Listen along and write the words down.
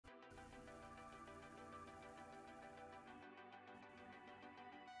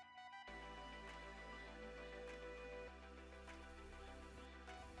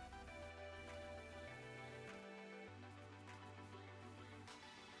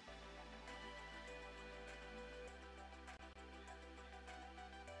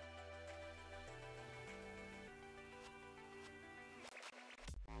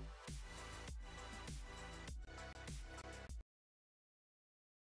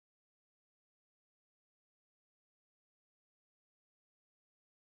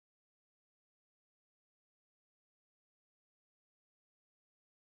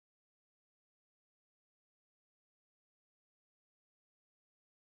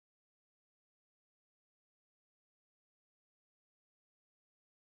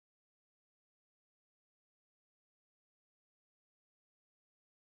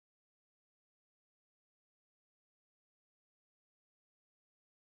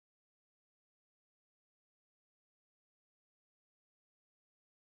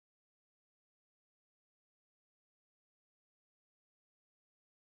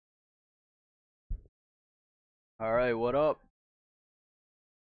All right, what up?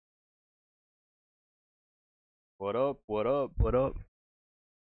 What up? What up? What up?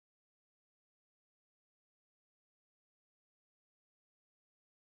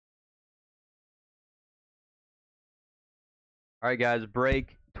 All right, guys,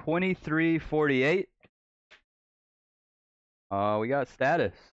 break 2348. We got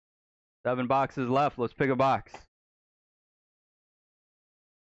status. 7 boxes left. Let's pick a box.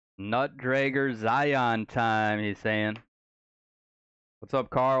 Nut Drager Zion time, he's saying. What's up,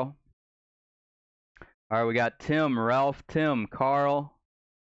 Carl? All right, we got Tim, Ralph, Tim, Carl,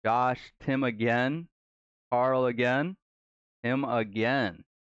 Josh, Tim again, Carl again, Tim again,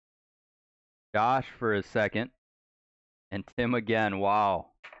 Josh for a second, and Tim again.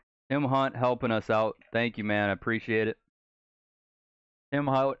 Wow. Tim Hunt helping us out. Thank you, man. I appreciate it. Tim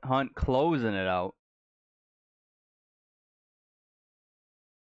Hunt closing it out.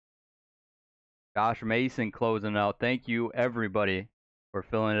 Josh Mason closing it out. Thank you, everybody, for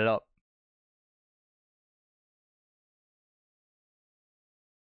filling it up.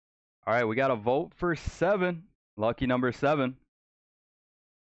 All right, we got a vote for 7. Lucky number 7.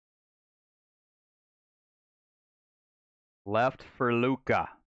 Left for Luca.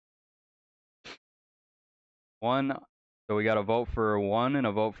 1. So we got a vote for 1 and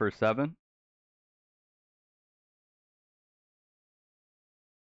a vote for 7.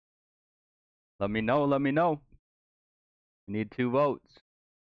 Let me know. Let me know. We need 2 votes.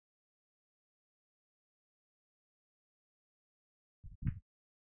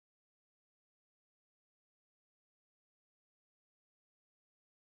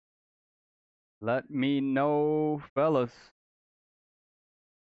 Let me know, fellas.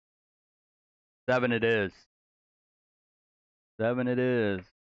 7 it is. 7 it is.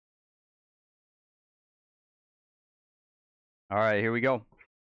 All right, here we go.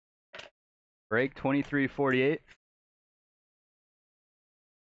 Break 2348.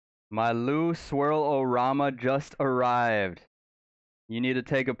 My Lou Swirl-O-Rama just arrived. You need to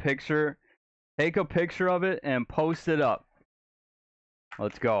take a picture. Take a picture of it and post it up.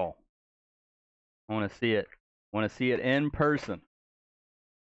 Let's go. I want to see it. I want to see it in person.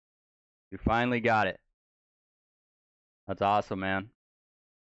 We finally got it. That's awesome, man.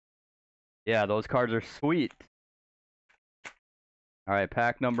 Yeah, those cards are sweet. All right,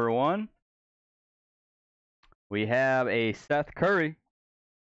 pack number 1. We have a Seth Curry,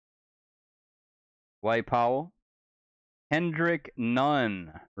 Dwight Powell, Hendrick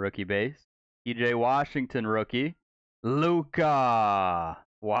Nunn, rookie base, TJ Washington, rookie, Luca.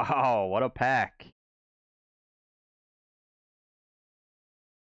 Wow, what a pack.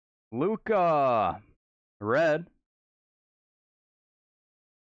 Luca, red,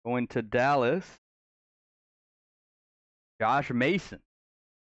 going to Dallas. Josh Mason.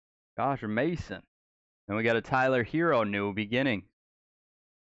 Josh Mason. And we got a Tyler Hero new beginning.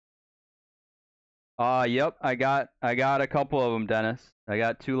 Yep, I got a couple of them, Dennis. I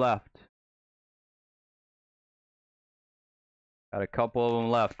got 2 left. Got a couple of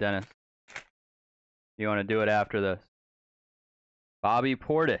them left, Dennis. You want to do it after this? Bobby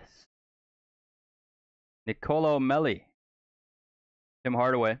Portis. Nicolo Melli. Tim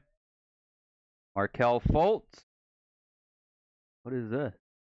Hardaway. Markel Fultz. What is this?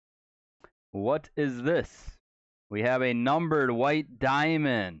 What is this? We have a numbered white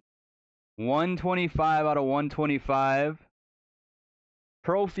diamond. 125 out of 125.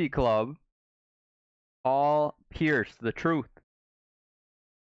 Trophy Club. Paul Pierce, the truth.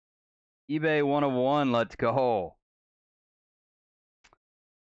 eBay 1 of 1, let's go.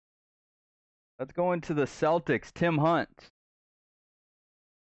 Let's go into the Celtics. Tim Hunt.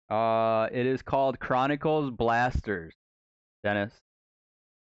 It is called Chronicles Blasters. Dennis.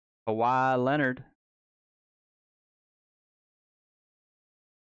 Kawhi Leonard.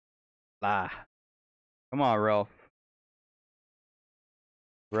 Come on, Ralph.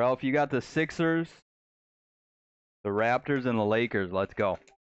 Ralph, you got the Sixers, the Raptors, and the Lakers. Let's go.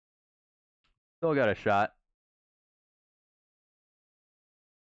 Still got a shot.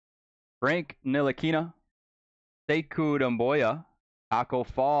 Frank Ntilikina, Sekou Doumbouya, Taco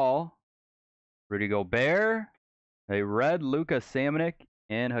Fall, Rudy Gobert, a red Luka Samanic,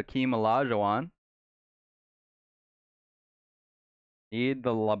 and Hakeem Olajuwon. Need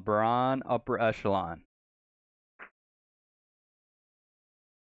the LeBron upper echelon.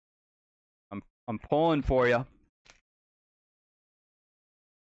 I'm pulling for you.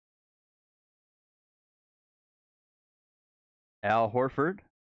 Al Horford,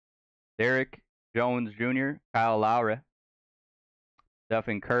 Derek Jones Jr., Kyle Lowry,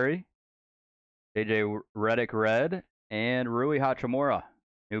 Stephen Curry, JJ Redick red, and Rui Hachimura.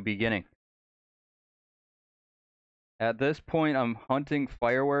 New beginning. At this point, I'm hunting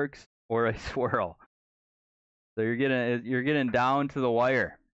fireworks or a swirl. So you're getting down to the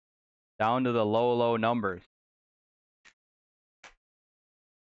wire, down to the low numbers.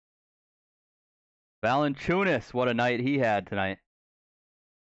 Valanciunas, what a night he had tonight.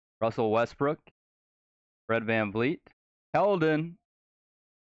 Russell Westbrook, Fred VanVleet, Keldon,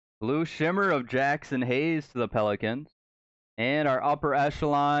 blue shimmer of Jackson Hayes to the Pelicans, and our upper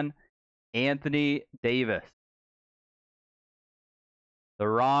echelon, Anthony Davis. The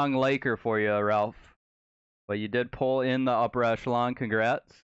wrong Laker for you, Ralph. But you did pull in the upper echelon.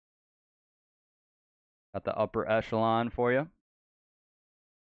 Congrats. Got the upper echelon for you.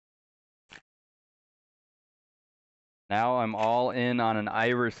 Now I'm all in on an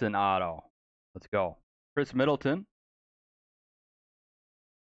Iverson auto. Let's go. Chris Middleton.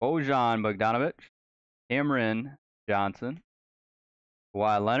 Bojan Bogdanovic. Cameron Johnson.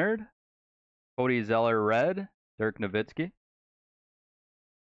 Kawhi Leonard. Cody Zeller red. Dirk Nowitzki.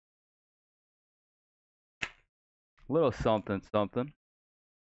 Little something something.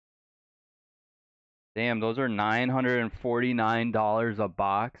 Damn, those are $949 a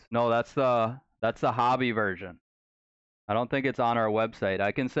box. No, that's the hobby version. I don't think it's on our website.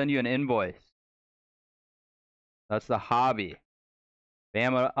 I can send you an invoice. That's the hobby.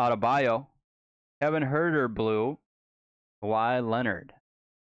 Bam Adebayo. Kevin Huerter blue. Kawhi Leonard.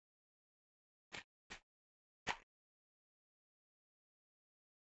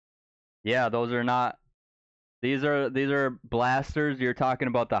 Yeah, those are not. These are blasters. You're talking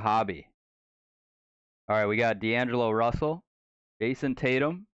about the hobby. All right, we got D'Angelo Russell, Jason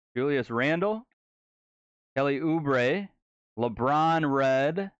Tatum, Julius Randle, Kelly Oubre, LeBron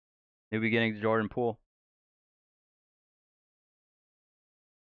red, New Beginnings Jordan Poole.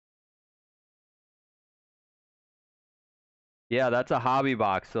 Yeah, that's a hobby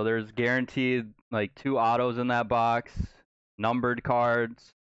box. So there's guaranteed like 2 autos in that box, numbered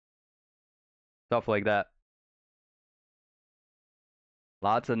cards, stuff like that.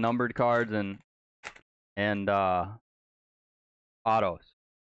 Lots of numbered cards and autos.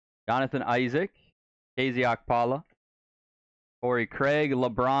 Jonathan Isaac, KZ Okpala, Corey Craig,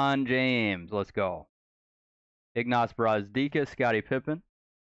 LeBron James. Let's go. Ignas Brazdeikis, Scottie Pippen.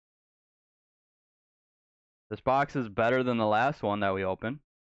 This box is better than the last one that we opened.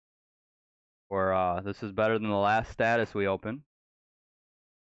 Or this is better than the last status we opened.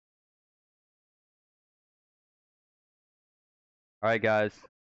 Alright guys.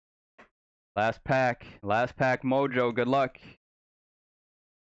 Last pack mojo, good luck.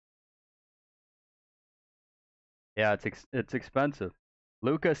 Yeah, it's expensive.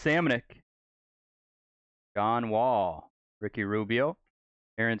 Luka Samanic. John Wall. Ricky Rubio.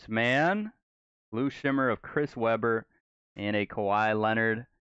 Terrence Mann. Blue shimmer of Chris Webber. And a Kawhi Leonard.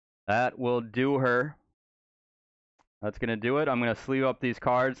 That will do her. That's going to do it. I'm going to sleeve up these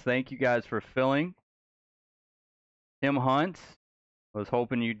cards. Thank you guys for filling. Tim Hunt. Was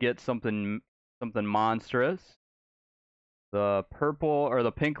hoping you'd get something monstrous. The purple or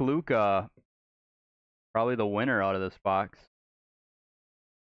the pink Luka. Probably the winner out of this box.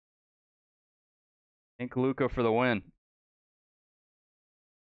 Pink Luka for the win.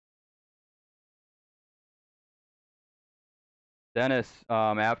 Dennis,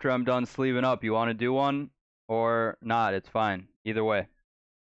 after I'm done sleeving up, you want to do one or not? It's fine. Either way.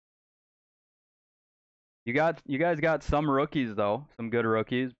 You guys got some rookies though. Some good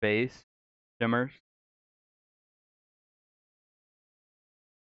rookies. Base. Shimmers.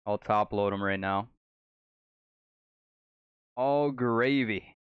 I'll top load them right now. All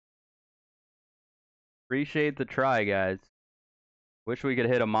gravy. Appreciate the try, guys. Wish we could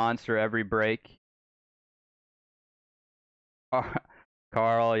hit a monster every break.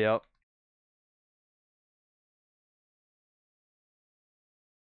 Carl, yep.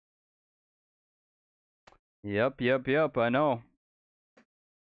 Yep, I know.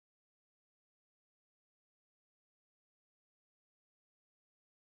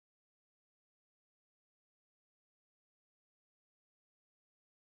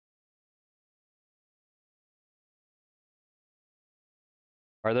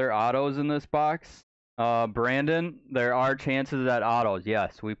 Are there autos in this box? Brandon, there are chances at autos.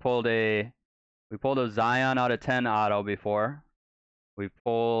 Yes, we pulled a Zion out of 10 auto before. We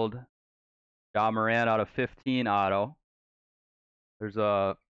pulled Ja Morant out of 15 auto. There's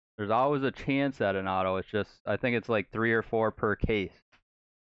always a chance at an auto. It's just I think it's like 3 or 4 per case.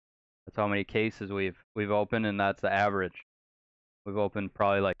 That's how many cases we've opened, and that's the average. We've opened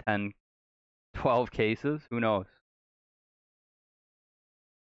probably like 10, 12 cases. Who knows?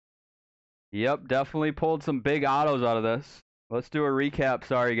 Yep, definitely pulled some big autos out of this. Let's do a recap.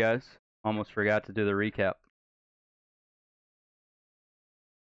 Sorry, guys. Almost forgot to do the recap.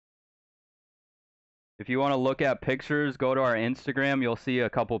 If you want to look at pictures, go to our Instagram. You'll see a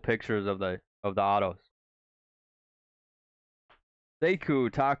couple pictures of the autos.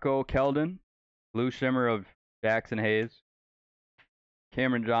 Sekou, Taco, Keldon, Blue Shimmer of Jackson Hayes,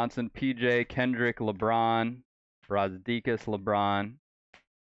 Cameron Johnson, PJ, Kendrick, LeBron, Razdekas, LeBron,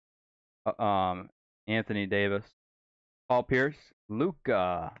 Anthony Davis, Paul Pierce,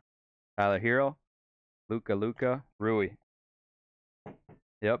 Luca, Tyler Hero, Luca, Rui.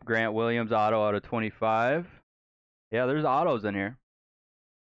 Yep, Grant Williams auto out of 25. Yeah, there's autos in here.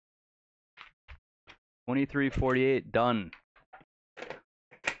 2348 done.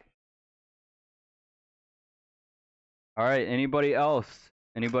 All right, anybody else?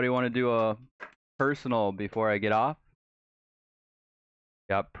 Anybody want to do a personal before I get off?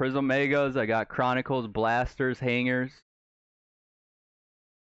 Got Prism Megas, I got Chronicles, Blasters, Hangers.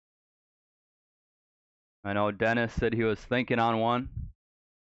 I know Dennis said he was thinking on one.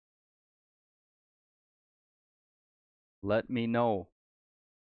 Let me know.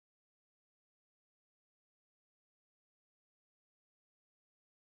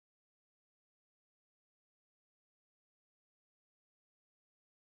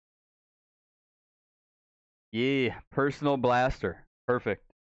 Yeah, personal blaster. Perfect.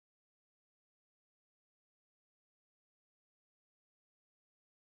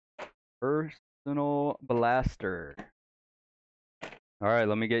 Personal blaster. All right,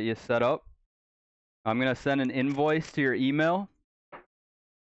 let me get you set up. I'm going to send an invoice to your email.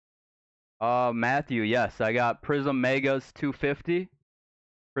 Matthew, yes, I got Prism Megas 250,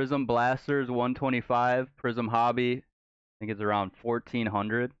 Prism Blasters 125, Prism Hobby, I think it's around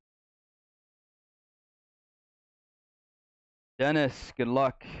 1400. Dennis, good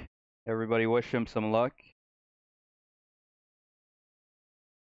luck. Everybody wish him some luck.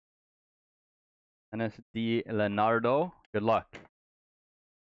 Dennis D. Leonardo, good luck.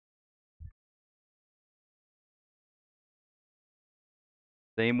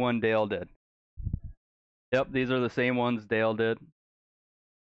 Same one Dale did. Yep, these are the same ones Dale did.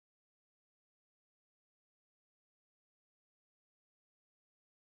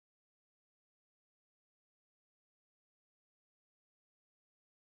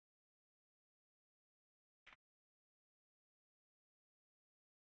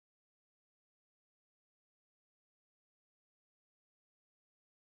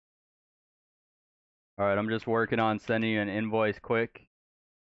 All right, I'm just working on sending you an invoice quick,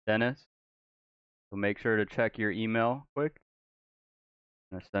 Dennis. So make sure to check your email quick.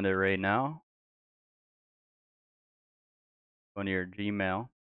 I'm gonna send it right now. Go to your Gmail. All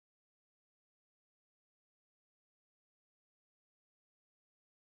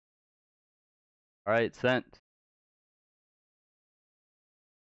right, sent.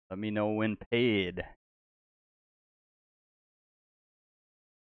 Let me know when paid.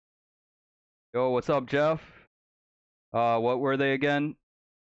 Yo, what's up, Jeff? What were they again?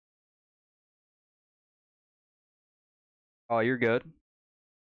 Oh, you're good.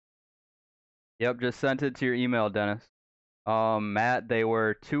 Yep, just sent it to your email, Dennis. Matt, they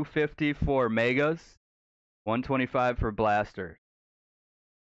were 250 for Megas, 125 for Blaster.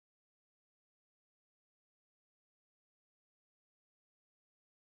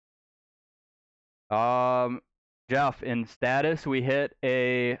 Jeff, in status, we hit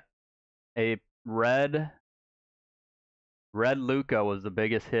a red Luca was the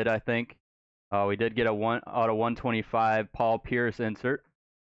biggest hit, I think. We did get a 1 out of 125 Paul Pierce insert.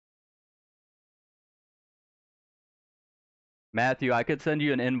 Matthew, I could send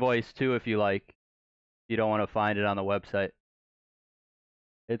you an invoice too if you like. You don't want to find it on the website.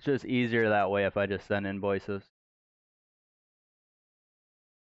 It's just easier that way if I just send invoices.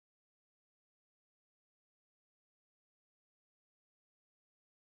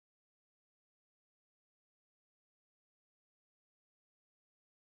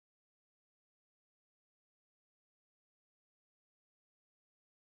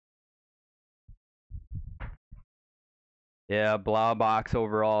 Yeah, blah box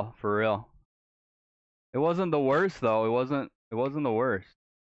overall, for real. It wasn't the worst though. It wasn't the worst.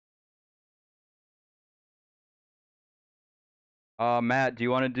 Matt, do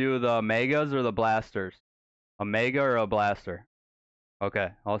you want to do the Megas or the Blasters? A Mega or a Blaster?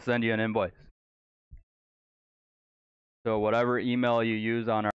 Okay, I'll send you an invoice. So whatever email you use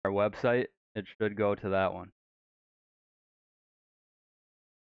on our website, it should go to that one.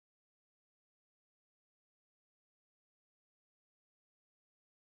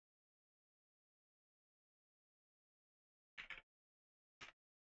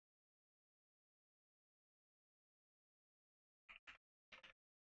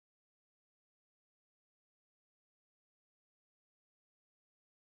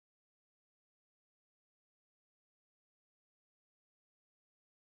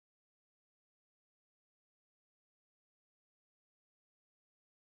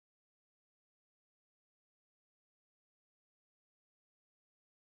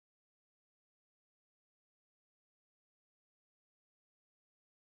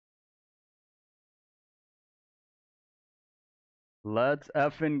 Let's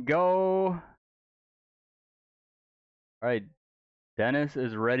effing go. All right, Dennis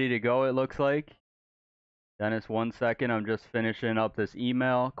is ready to go, it looks like. Dennis, 1 second. I'm just finishing up this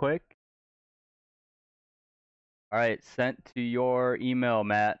email quick. All right, sent to your email,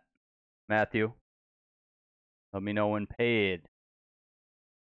 Matthew. Let me know when paid.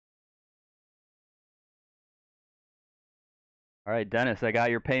 All right, Dennis, I got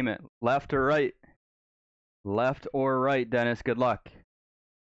your payment. Left or right? Left or right, Dennis. Good luck.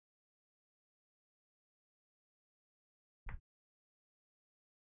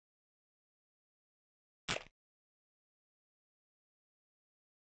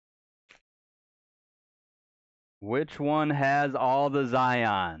 Which one has all the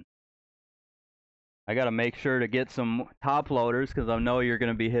Zion? I got to make sure to get some top loaders because I know you're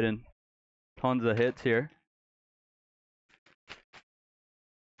going to be hitting tons of hits here.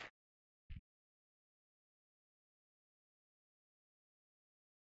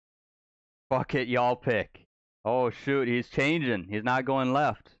 Fuck it, y'all pick. Oh, shoot, he's changing. He's not going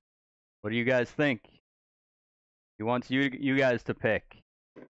left. What do you guys think? He wants you guys to pick.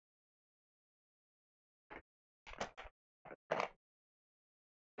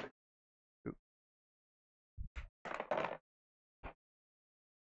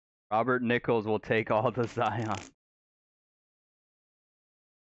 Robert Nichols will take all the Zion.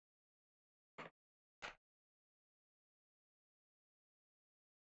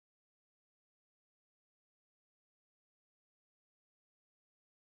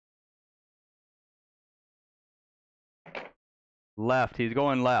 Left. He's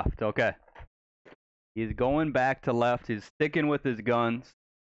going left. Okay. He's going back to left. He's sticking with his guns.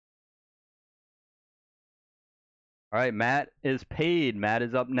 All right, Matt is paid. Matt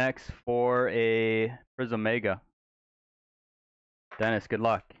is up next for a Prism Mega. Dennis, good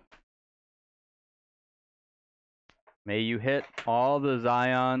luck. May you hit all the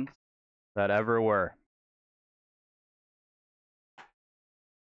Zions that ever were.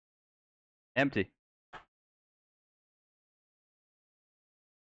 Empty.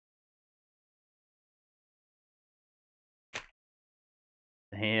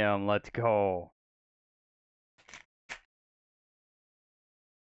 Damn, let's go.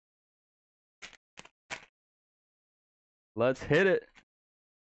 Let's hit it.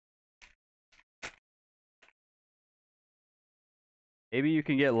 Maybe you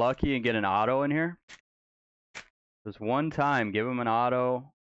can get lucky and get an auto in here. Just one time, give him an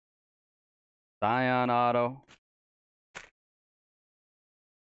auto. Zion auto.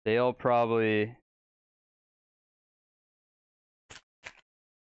 They'll probably...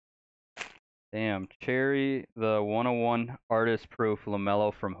 Damn, Cherry, the 101 artist proof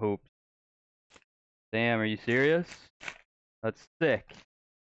LaMelo from Hoops. Damn, are you serious? That's sick.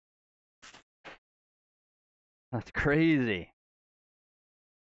 That's crazy.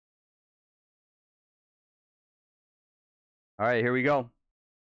 All right, here we go.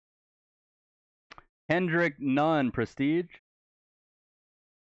 Kendrick Nunn, Prestige.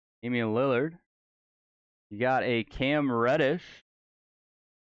 Damian Lillard. You got a Cam Reddish,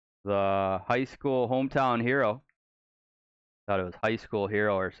 the high school hometown hero. Thought it was high school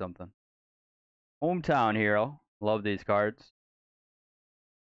hero or something. Hometown hero. Love these cards.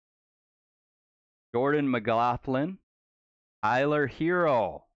 Jordan McLaughlin. Tyler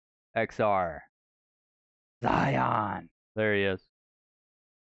Hero. XR. Zion. There he is.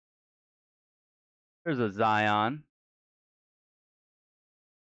 There's a Zion.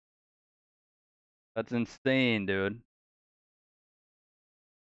 That's insane, dude.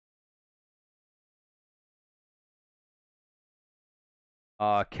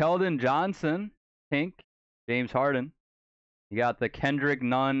 Keldon Johnson, pink. James Harden. You got the Kendrick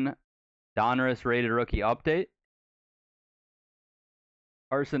Nunn Donruss rated rookie update.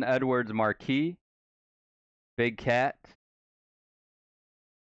 Carson Edwards marquee. Big Cat.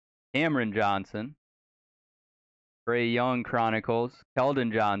 Cameron Johnson. Trae Young Chronicles.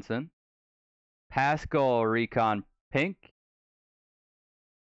 Keldon Johnson. Pascal Recon pink.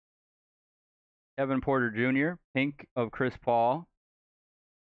 Kevin Porter Jr. Pink of Chris Paul.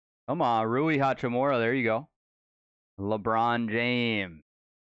 Come on, Rui Hachimura. There you go. LeBron James.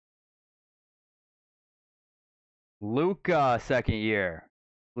 Luka, second year.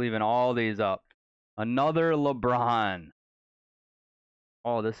 Leaving all these up. Another LeBron.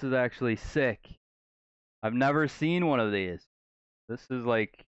 Oh, this is actually sick. I've never seen one of these. This is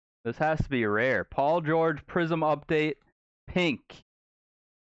like, this has to be rare. Paul George Prism update, pink.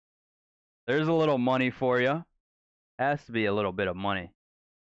 There's a little money for you. Has to be a little bit of money.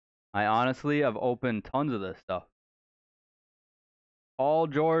 I honestly have opened tons of this stuff. Paul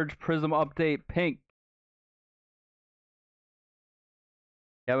George Prism update, pink.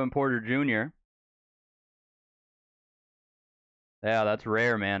 Kevin Porter Jr. Yeah, that's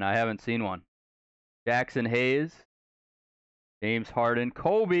rare, man. I haven't seen one. Jackson Hayes. James Harden.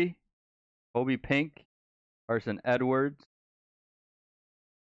 Kobe. Kobe Pink. Carson Edwards.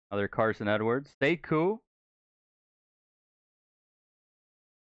 Another Carson Edwards. Sekou.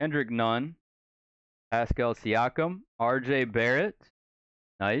 Kendrick Nunn. Pascal Siakam. RJ Barrett.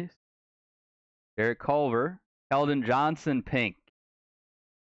 Nice. Derek Culver. Keldon Johnson Pink.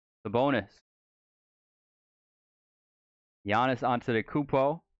 Sabonis. Giannis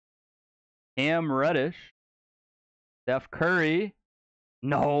Antetokounmpo. Cam Reddish. Steph Curry.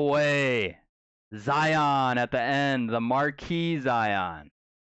 No way. Zion at the end. The marquee Zion.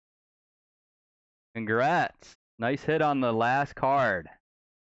 Congrats. Nice hit on the last card.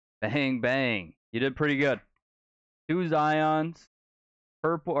 Bang, bang. You did pretty good. 2 Zions.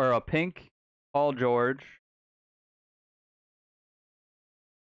 Purple or a pink Paul George.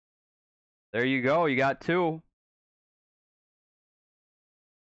 There you go. You got 2.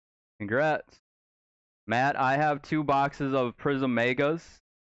 Congrats. Matt, I have 2 boxes of Prism Megas.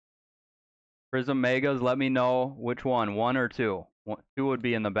 Prism Megas, let me know which one. 1 or 2. 2 would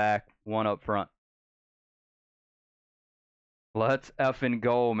be in the back, 1 up front. Let's effing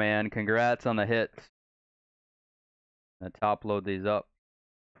go, man. Congrats on the hits. I'm gonna top load these up.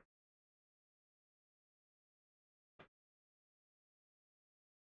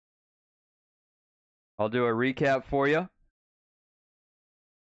 I'll do a recap for you.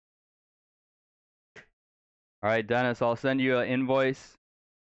 All right, Dennis, I'll send you an invoice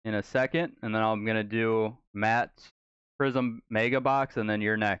in a second, and then I'm going to do Matt's Prism Mega Box, and then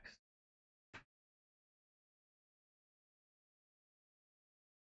you're next.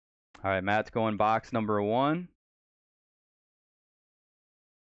 All right, Matt's going box number 1.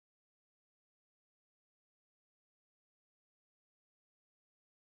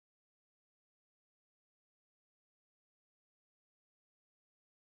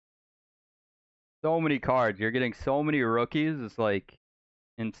 So many cards. You're getting so many rookies. It's like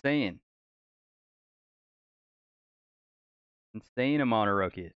insane. Insane amount of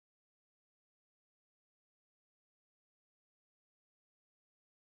rookies.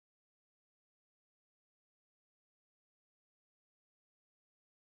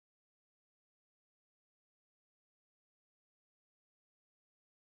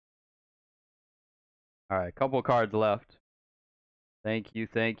 All right, couple cards left. Thank you,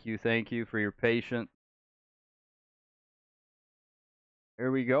 thank you, thank you for your patience.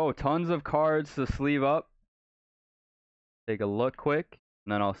 Here we go. Tons of cards to sleeve up. Take a look quick,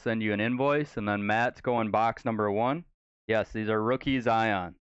 and then I'll send you an invoice, and then Matt's going box number 1. Yes, these are rookie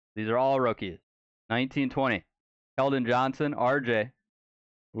Zion. These are all rookies. 1920. Keldon Johnson, RJ.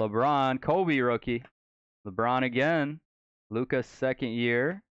 LeBron, Kobe rookie. LeBron again. Luka's second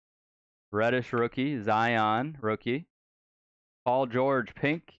year. Reddish rookie. Zion rookie. Paul George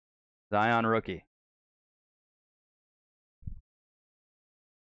pink. Zion rookie.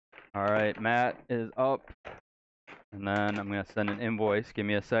 All right, Matt is up. And then I'm going to send an invoice. Give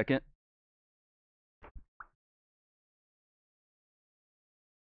me a second.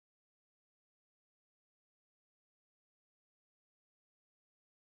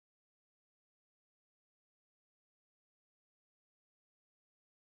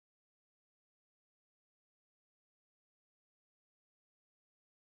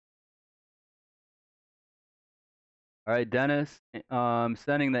 All right, Dennis,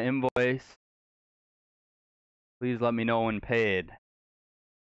 sending the invoice. Please let me know when paid.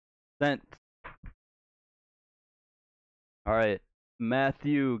 Sent. All right,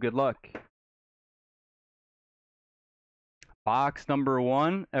 Matthew, good luck. Box number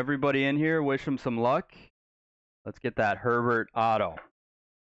 1. Everybody in here, wish him some luck. Let's get that Herbert auto.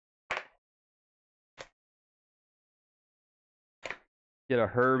 Get a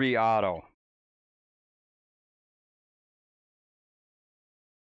Herbie auto.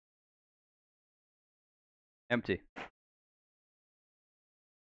 Empty.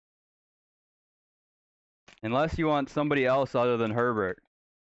 Unless you want somebody else other than Herbert.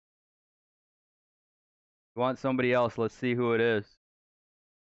 You want somebody else, let's see who it is.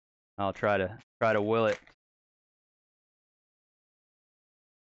 I'll try to will it.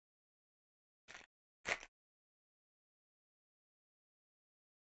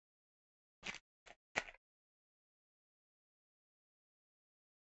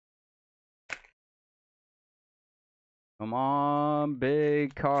 Come on,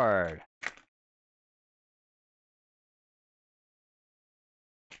 big card.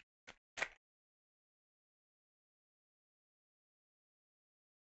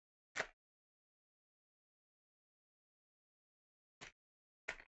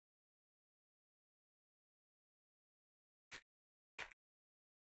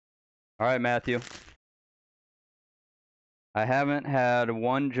 All right, Matthew. I haven't had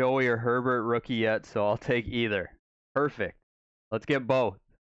one Joey or Herbert rookie yet, so I'll take either. Perfect. Let's get both.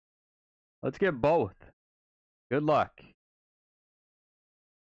 Let's get both. Good luck.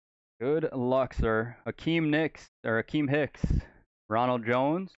 Good luck, sir. Akeem Hicks, Ronald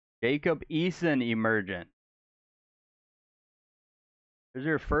Jones, Jacob Eason emergent. Here's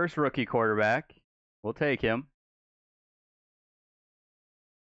your first rookie quarterback. We'll take him.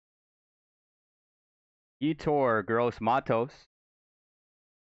 Etor Gross Matos,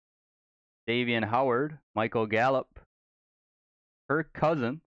 Davian Howard, Michael Gallup, Kirk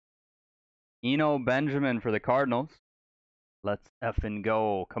Cousins, Eno Benjamin for the Cardinals. Let's effing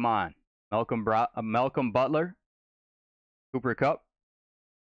go. Come on. Malcolm Butler, Cooper Kupp.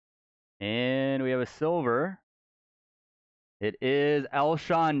 And we have a silver. It is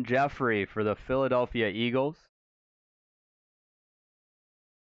Alshon Jeffrey for the Philadelphia Eagles.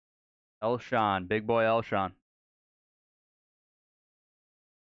 Alshon, big boy Alshon.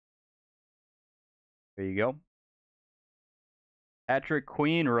 There you go. Patrick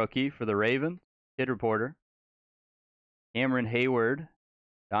Queen, rookie for the Ravens. Kid Reporter. Cameron Hayward.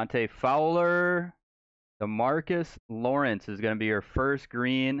 Dante Fowler. DeMarcus Lawrence is going to be your first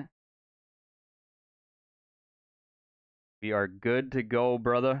green. We are good to go,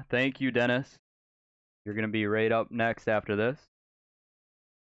 brother. Thank you, Dennis. You're going to be right up next after this.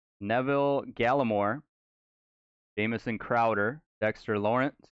 Neville Gallimore. Jamison Crowder. Dexter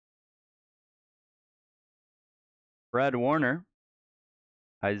Lawrence. Fred Warner.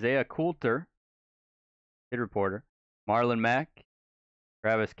 Isaiah Coulter. Kid Reporter. Marlon Mack.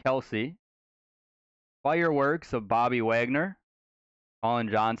 Travis Kelce. Fireworks of Bobby Wagner.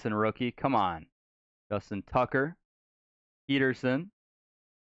 Colin Johnson, rookie. Come on. Justin Tucker. Peterson.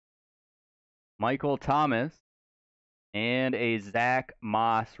 Michael Thomas. And a Zach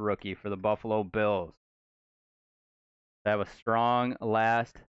Moss, rookie for the Buffalo Bills. They have a strong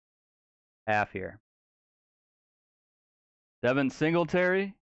last half here. Devin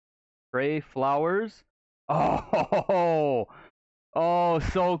Singletary. Trey Flowers. Oh,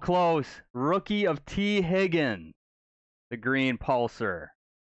 so close. Rookie of T. Higgins. The green pulsar.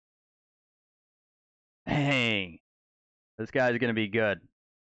 Dang. This guy's going to be good.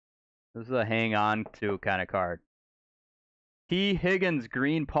 This is a hang on to kind of card. T. Higgins,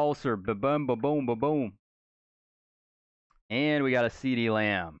 green pulsar. Ba-boom, ba-boom, ba-boom. And we got a CeeDee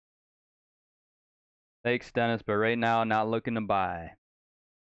Lamb. Thanks, Dennis, but right now, not looking to buy.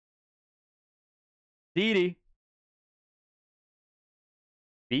 CeeDee.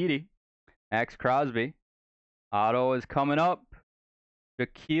 Max Crosby. Auto is coming up.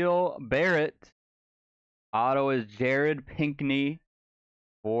 Shaquille Barrett. Auto is Jared Pinkney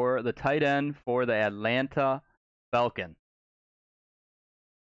for the tight end for the Atlanta Falcons.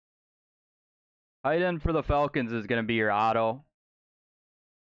 Tight end for the Falcons is going to be your auto.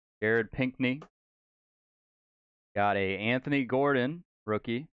 Jared Pinkney. Got a Anthony Gordon,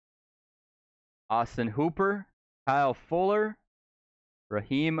 rookie. Austin Hooper. Kyle Fuller.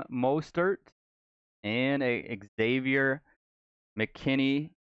 Raheem Mostert. And a Xavier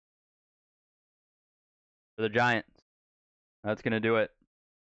McKinney for the Giants. That's going to do it.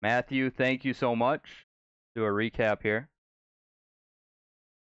 Matthew, thank you so much. Do a recap here.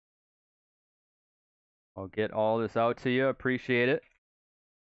 I'll get all this out to you. Appreciate it.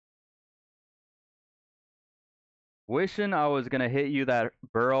 Wishing I was going to hit you that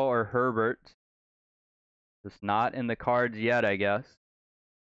Burrow or Herbert. Just not in the cards yet, I guess.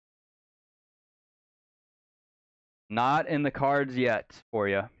 Not in the cards yet for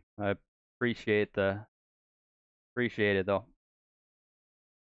you. I appreciate it though.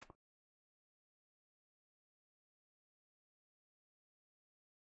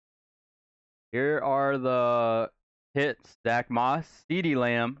 Here are the hits. Zach Moss, CeeDee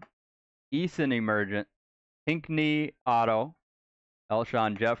Lamb, Eason Emergent, Pinkney Auto,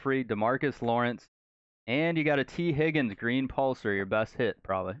 Alshon Jeffrey, DeMarcus Lawrence, and you got a T. Higgins green pulsar, your best hit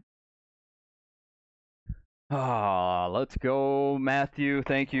probably. Let's go, Matthew.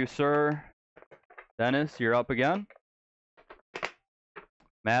 Thank you, sir. Dennis, you're up again.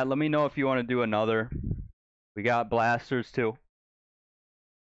 Matt, let me know if you want to do another. We got blasters too.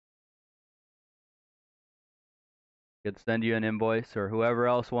 Could send you an invoice, or whoever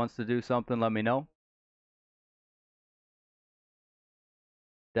else wants to do something, let me know.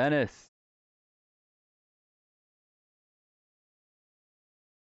 Dennis.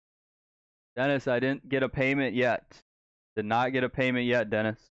 Dennis, I didn't get a payment yet. Did not get a payment yet,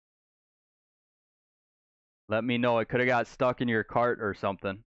 Dennis. Let me know. It could have got stuck in your cart or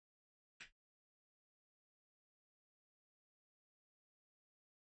something.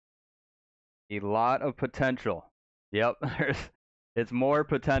 A lot of potential. Yep, it's more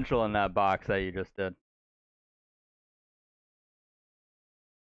potential in that box that you just did.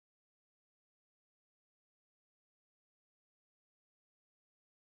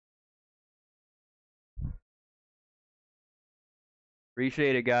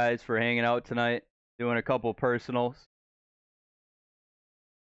 Appreciate it, guys, for hanging out tonight, doing a couple personals.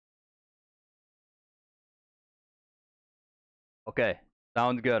 Okay,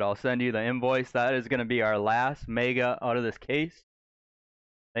 sounds good. I'll send you the invoice. That is going to be our last mega out of this case.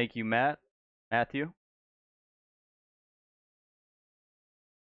 Thank you, Matthew.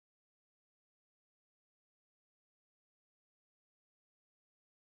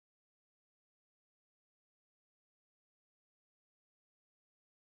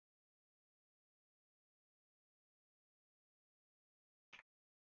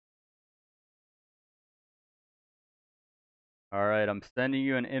 All right, I'm sending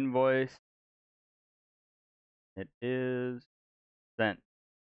you an invoice. It is sent.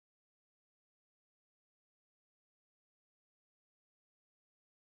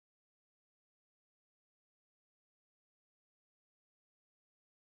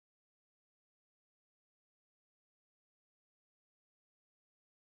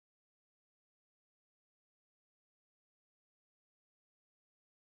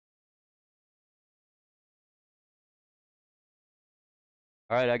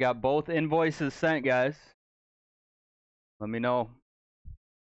 All right, I got both invoices sent, guys. Let me know.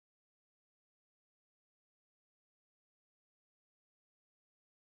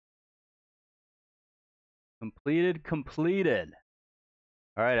 Completed.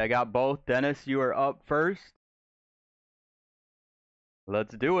 All right, I got both. Dennis, you are up first.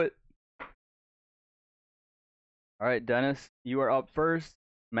 Let's do it. All right, Dennis, you are up first.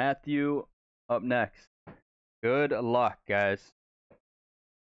 Matthew, up next. Good luck, guys.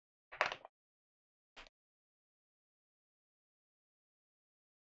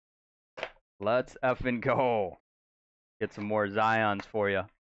 Let's effing go. Get some more Zions for you.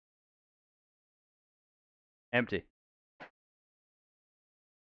 Empty.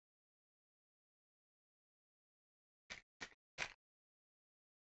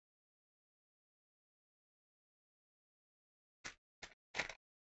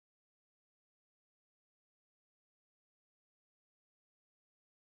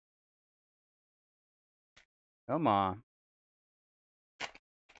 Come on.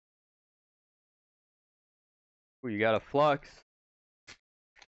 Ooh, you got a flux.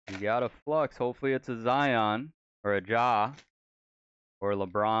 You got a flux. Hopefully it's a Zion or a Ja or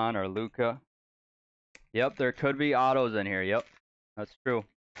LeBron or Luca. Yep, there could be autos in here. Yep, that's true.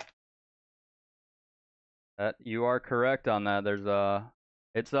 That you are correct on that. There's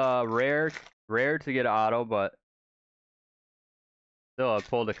it's rare to get auto, but still I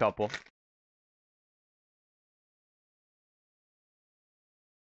pulled a couple.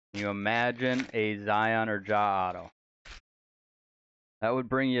 Can you imagine a Zion or Ja auto? That would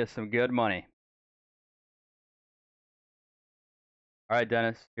bring you some good money. All right,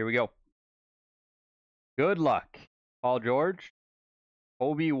 Dennis, here we go. Good luck. Paul George,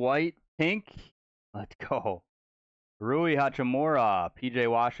 Obi White, pink. Let's go. Rui Hachimura, PJ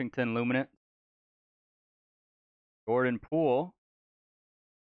Washington, Luminant. Jordan Poole.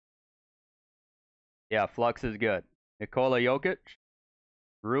 Yeah, Flux is good. Nikola Jokic.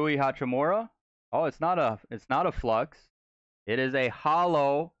 Rui Hachimura. Oh, it's not a Flux. It is a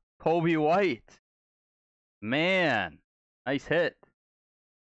hollow Kobe White. Man, nice hit.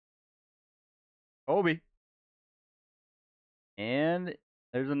 Kobe. And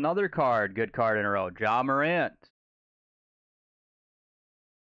there's another card, good card in a row. Ja Morant.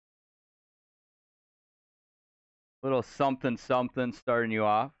 Little something something starting you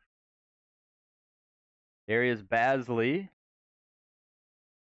off. Darius Bazley.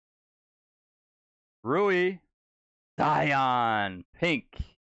 Rui. Zion. Pink.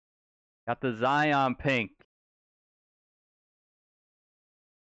 Got the Zion pink.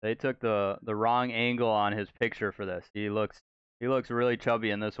 They took the wrong angle on his picture for this. He looks really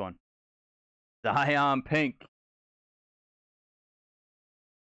chubby in this one. Zion pink.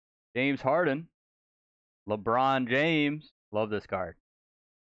 James Harden. LeBron James. Love this card.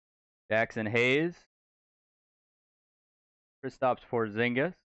 Jackson Hayes. Kristaps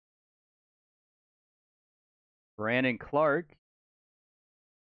Porzingis. Brandon Clark.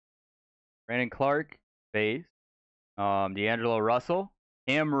 Base. D'Angelo Russell.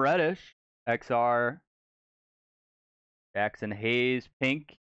 Cam Reddish. XR. Jackson Hayes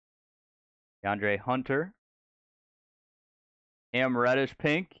pink. DeAndre Hunter. Cam Reddish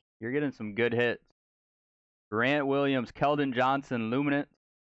pink. You're getting some good hits. Grant Williams, Keldon Johnson, Luminant.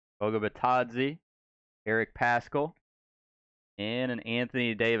 Goga Batadze, Eric Paschal, and an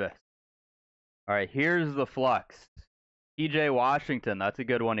Anthony Davis. All right, here's the flux. TJ Washington, that's a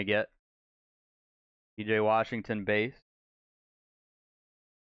good one to get. TJ Washington base.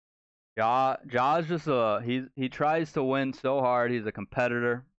 Ja's just he tries to win so hard. He's a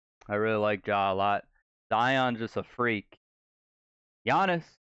competitor. I really like Ja a lot. Zion's just a freak. Giannis,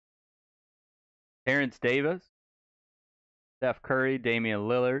 Terrence Davis, Steph Curry, Damian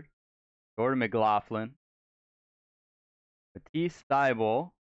Lillard, Jordan McLaughlin, Matisse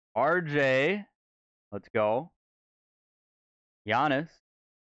Thybulle, RJ, let's go. Giannis,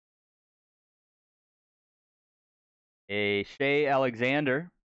 a Shea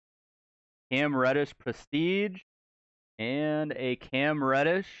Alexander, Cam Reddish Prestige, and a Cam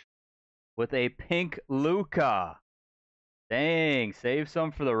Reddish with a pink Luka. Dang, save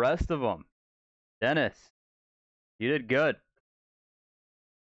some for the rest of them. Dennis, you did good.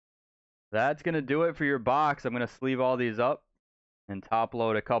 That's going to do it for your box. I'm going to sleeve all these up and top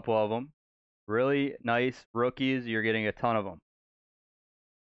load a couple of them. Really nice rookies. You're getting a ton of them.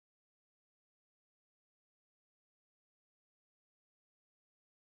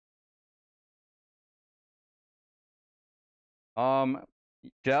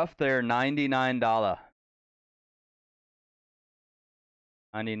 Jeff, they're $99.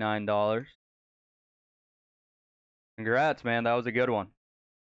 $99. Congrats, man. That was a good one.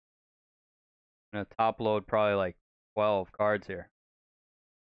 I'm going to top load probably like 12 cards here.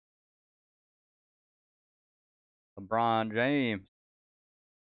 LeBron James.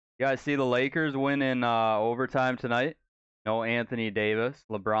 You guys see the Lakers win in overtime tonight? No Anthony Davis.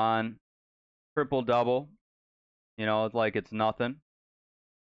 LeBron, triple-double. You know, it's like it's nothing.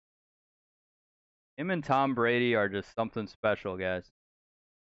 Him and Tom Brady are just something special, guys.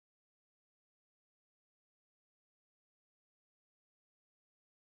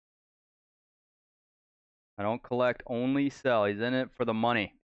 I don't collect, only sell. He's in it for the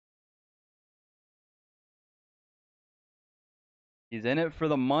money. He's in it for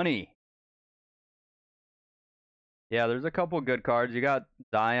the money. Yeah, there's a couple good cards. You got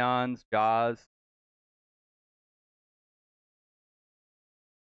Zion's, Jaws.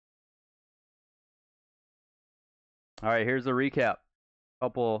 All right, here's the recap.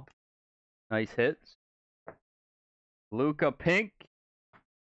 Couple nice hits. Luka Pink,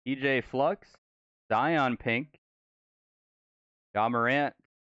 DJ Flux, Zion Pink, Ja Morant,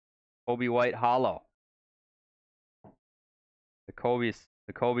 Kobe White Hollow. The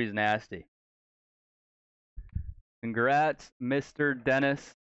Kobe's nasty. Congrats, Mr.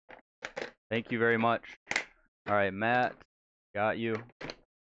 Dennis. Thank you very much. All right, Matt, got you.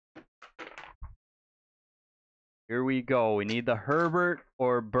 Here we go. We need the Herbert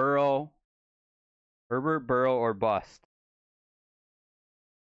or Burrow. Herbert, Burrow, or bust.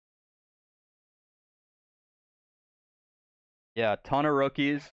 Yeah, ton of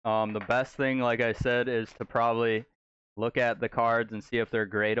rookies. The best thing, like I said, is to probably look at the cards and see if they're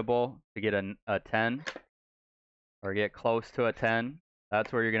gradable to get a 10 or get close to a 10.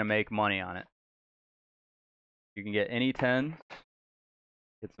 That's where you're going to make money on it. You can get any 10,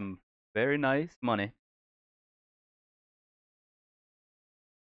 get some very nice money.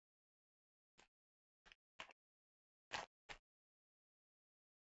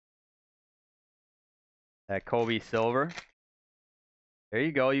 That Kobe Silver. There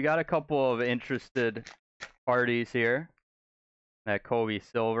you go. You got a couple of interested parties here. That Kobe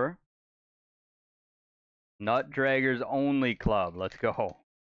Silver. Nut Draggers Only Club. Let's go.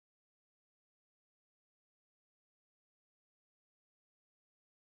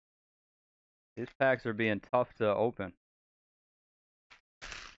 These packs are being tough to open.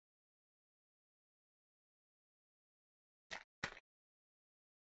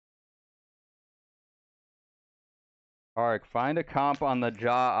 Alright, find a comp on the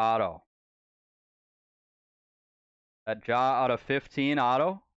Ja Auto. That Ja out of 15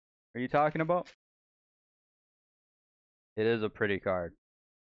 auto? Are you talking about? It is a pretty card.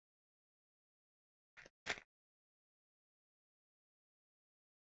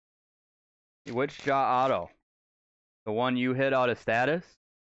 Which Ja Auto? The one you hit out of status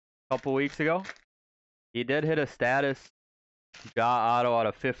a couple weeks ago? He did hit a status Ja Auto out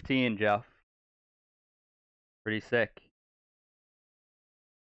of 15, Jeff. Pretty sick.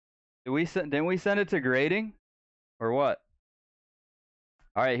 Didn't we send it to grading? Or what?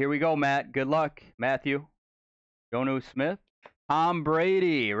 Alright, here we go, Matt. Good luck, Matthew. Jonu Smith. Tom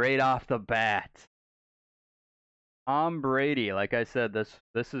Brady, right off the bat. Tom Brady, like I said, this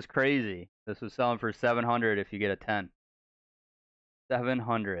is crazy. This was selling for 700 if you get a 10.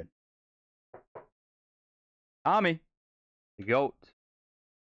 700. Tommy, the GOAT.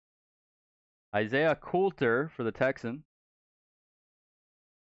 Isaiah Coulter for the Texans.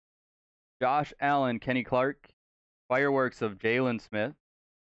 Josh Allen, Kenny Clark. Fireworks of Jalen Smith,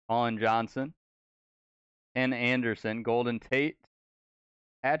 Colin Johnson, Ken Anderson, Golden Tate,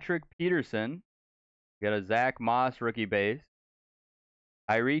 Patrick Peterson. We got a Zach Moss rookie base.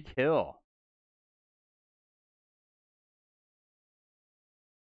 Tyreek Hill.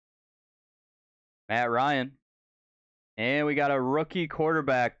 Matt Ryan. And we got a rookie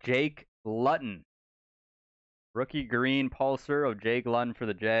quarterback, Jake Luton. Rookie green pulsar of Jake Luton for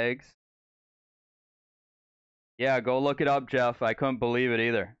the Jags. Yeah, go look it up, Jeff. I couldn't believe it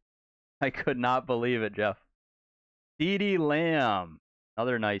either. I could not believe it, Jeff. CeeDee Lamb.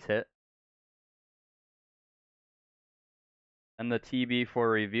 Another nice hit. And the TB for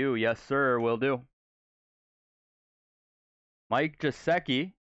review. Yes, sir, will do. Mike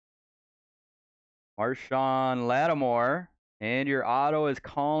Gesicki. Marshawn Lattimore. And your auto is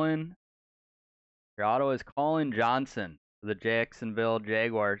Colin Johnson for the Jacksonville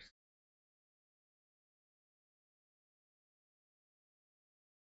Jaguars.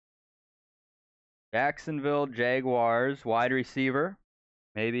 Jacksonville Jaguars wide receiver.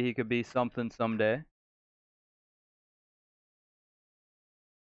 Maybe he could be something someday.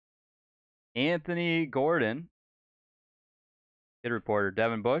 Anthony Gordon. Kid reporter.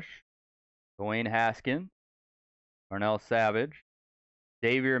 Devin Bush. Dwayne Haskins. Cornell Savage.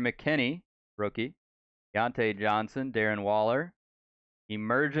 Xavier McKinney, rookie. Deontay Johnson. Darren Waller.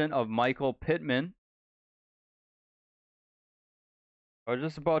 Emergent of Michael Pittman. I was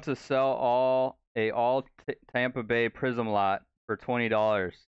just about to sell all Tampa Bay Prism lot for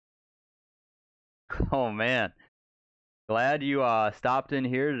 $20. Oh man, glad you stopped in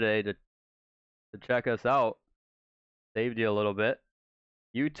here today to check us out. Saved you a little bit.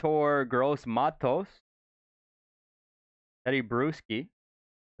 Utor Gross Matos, Eddie Bruschi,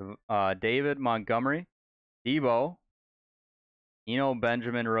 David Montgomery, Debo, Eno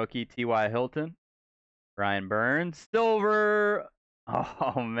Benjamin rookie, T.Y. Hilton, Brian Burns, silver.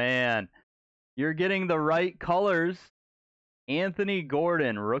 Oh man, you're getting the right colors. Anthony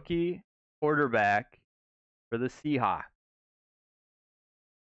Gordon, rookie quarterback for the Seahawks.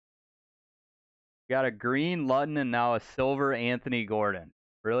 Got a green Luton and now a silver Anthony Gordon.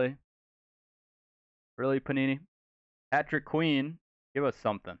 Really? Really, Panini? Patrick Queen, give us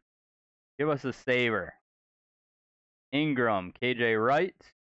something. Give us a saver. Ingram, KJ Wright,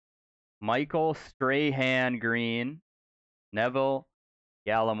 Michael Strahan green, Neville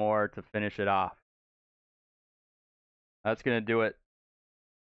Gallimore to finish it off. That's going to do it.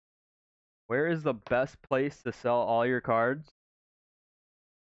 Where is the best place to sell all your cards?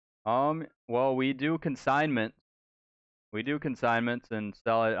 Well, we do consignments. We do consignments and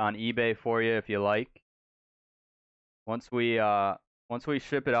sell it on eBay for you if you like. Once we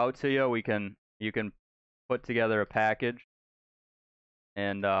ship it out to you, you can put together a package,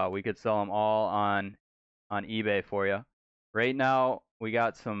 and we could sell them all on eBay for you. Right now, we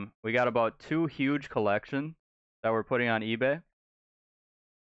got about 2 huge collections that we're putting on eBay.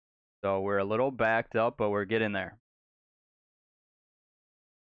 So we're a little backed up, but we're getting there.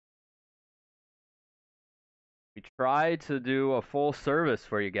 We try to do a full service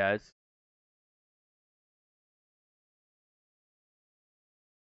for you guys.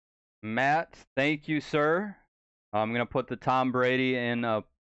 Matt, thank you, sir. I'm gonna put the Tom Brady in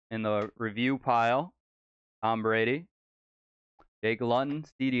the review pile. Tom Brady, Jake Luton,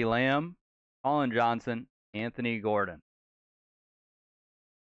 CeeDee Lamb, Colin Johnson, Anthony Gordon.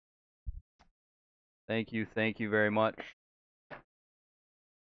 Thank you very much.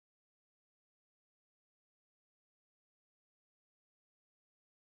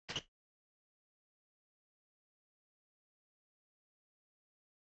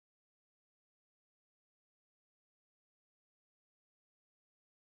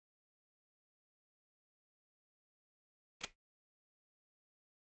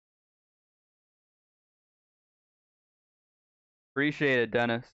 Appreciate it,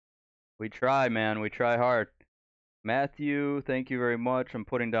 Dennis. We try, man. We try hard. Matthew, thank you very much. I'm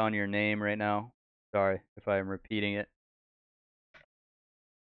putting down your name right now. Sorry if I'm repeating it.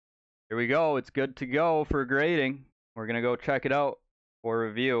 Here we go. It's good to go for grading. We're going to go check it out for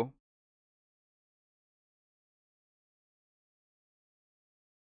review.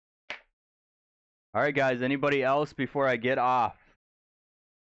 All right, guys. Anybody else before I get off?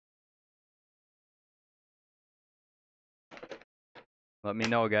 Let me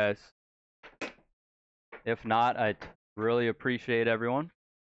know, guys. If not, I really appreciate everyone.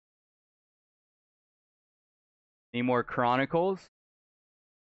 Any more Chronicles?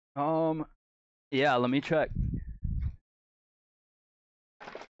 Yeah, let me check.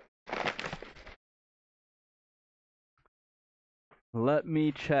 Let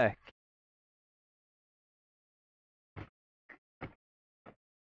me check.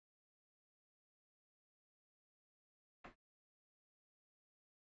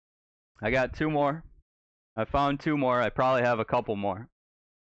 I got 2 more. I found 2 more. I probably have a couple more.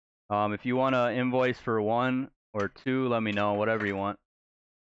 If you want to invoice for 1 or 2, let me know. Whatever you want.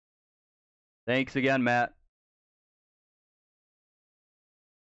 Thanks again, Matt.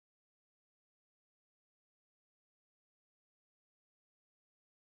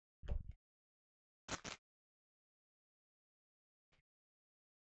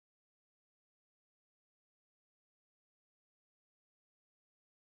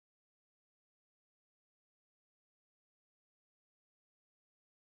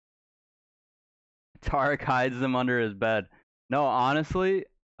 Tarek hides them under his bed. No, honestly,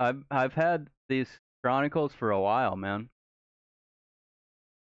 I've had these Chronicles for a while, man.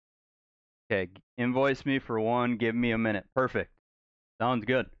 Okay, invoice me for 1. Give me a minute. Perfect. Sounds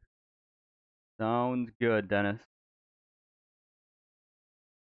good. Sounds good, Dennis.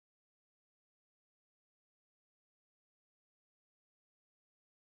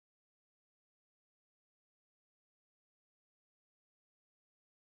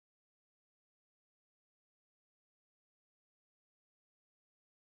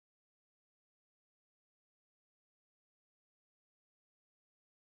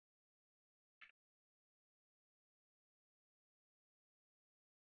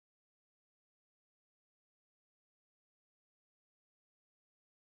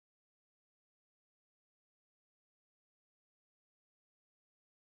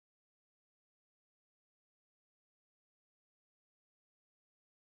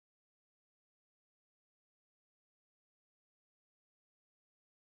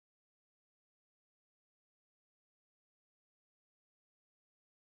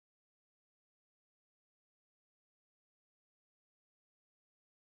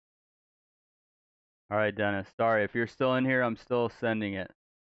 All right, Dennis. Sorry if you're still in here. I'm still sending it.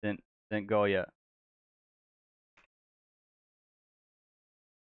 Didn't go yet.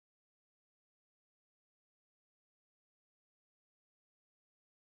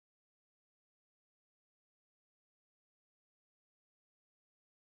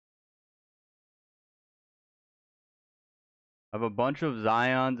 I have a bunch of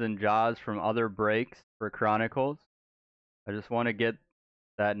Zions and Jaws from other breaks for Chronicles. I just want to get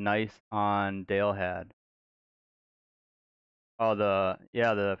that nice on Dale had. Oh,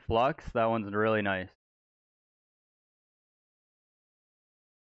 the Flux. That one's really nice.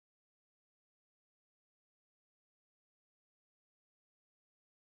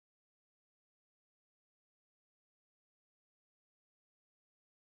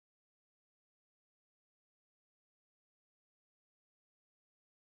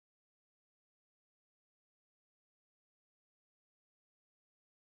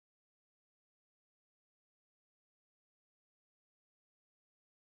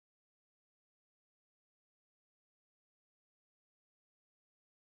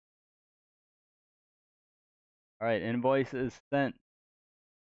 All right, invoice is sent.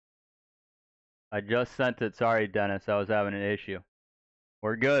 I just sent it. Sorry, Dennis. I was having an issue.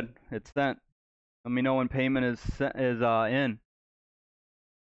 We're good. It's sent. Let me know when payment is in.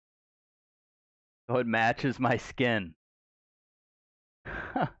 So it matches my skin.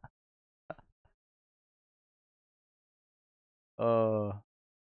 uh,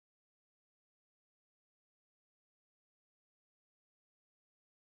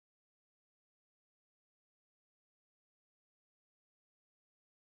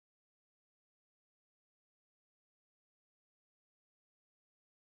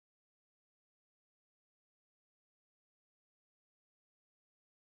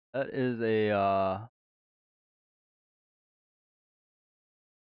 that is a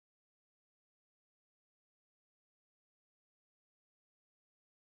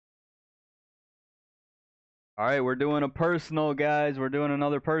All right, we're doing a personal, guys. We're doing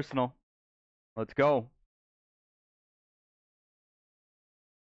another personal. Let's go.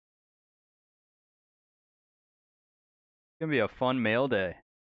 It's gonna be a fun mail day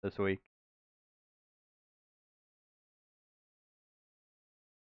this week.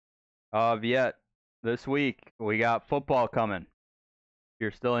 Yet this week we got football coming. If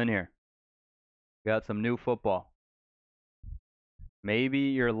you're still in here, we got some new football. Maybe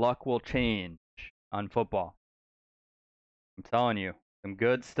your luck will change on football. I'm telling you, some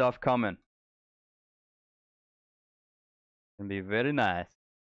good stuff coming. It's gonna be very nice.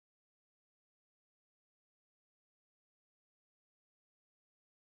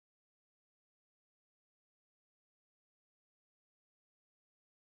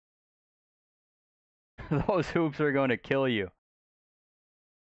 Those hoops are going to kill you.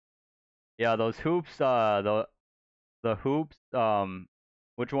 Yeah, those hoops. The hoops.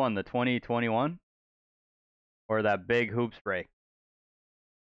 Which one? The 2021 or that big hoops break?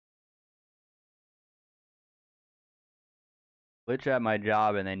 Glitch at my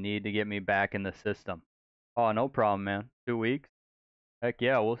job and they need to get me back in the system. Oh, no problem, man. 2 weeks? Heck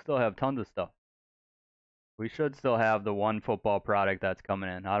yeah, we'll still have tons of stuff. We should still have the one football product that's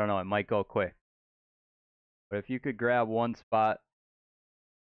coming in. I don't know, it might go quick. But if you could grab one spot,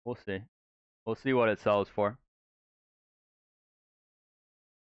 we'll see. We'll see what it sells for.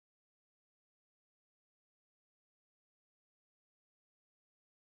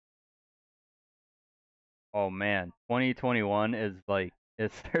 Oh man, 2021 is like,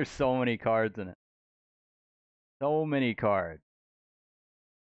 it's there's so many cards in it. So many cards.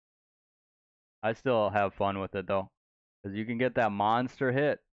 I still have fun with it though. Because you can get that monster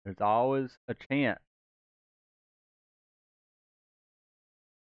hit. There's always a chance.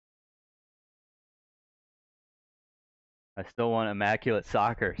 I still want Immaculate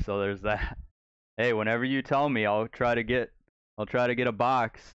Soccer, so there's that. Hey, whenever you tell me, I'll try to get a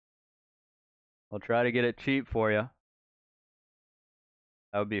box. I'll try to get it cheap for you.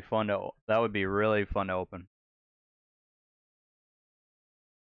 That would be really fun to open.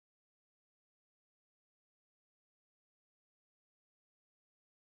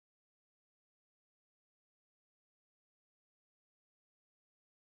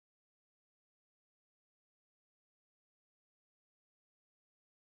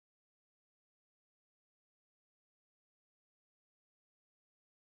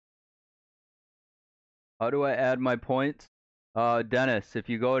 How do I add my points? Dennis, if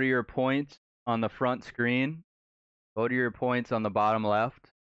you go to your points on the front screen, go to your points on the bottom left,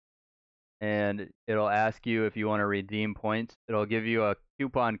 and it'll ask you if you want to redeem points. It'll give you a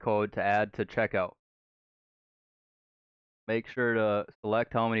coupon code to add to checkout. Make sure to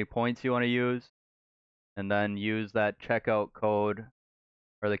select how many points you want to use, and then use that checkout code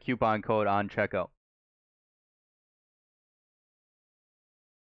or the coupon code on checkout.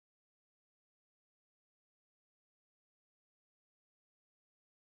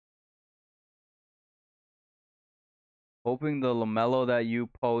 Hoping the LaMelo that you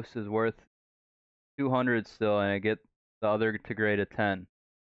post is worth 200 still, and I get the other to grade a 10.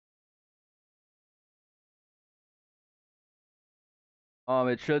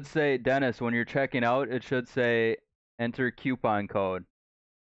 It should say, Dennis, when you're checking out, it should say enter coupon code.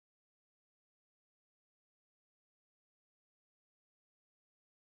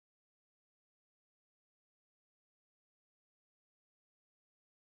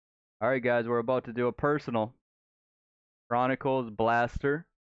 Alright guys, we're about to do a personal. Chronicles Blaster.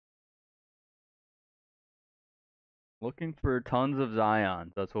 Looking for tons of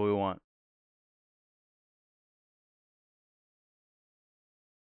Zions. That's what we want.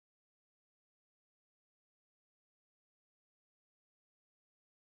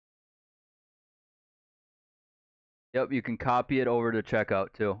 Yep, you can copy it over to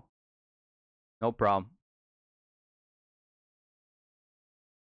checkout too. No problem.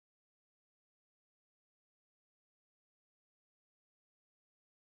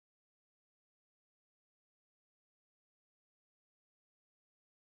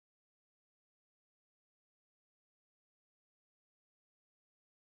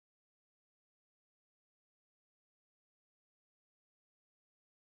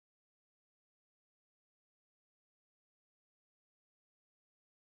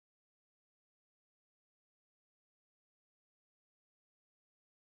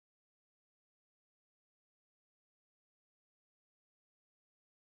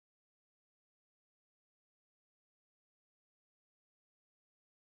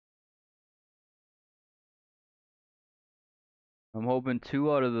 I'm hoping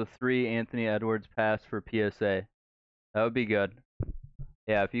 2 out of the 3 Anthony Edwards pass for PSA. That would be good.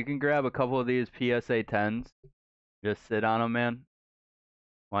 Yeah, if you can grab a couple of these PSA 10s, just sit on them, man.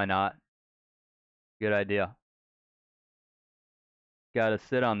 Why not? Good idea. Gotta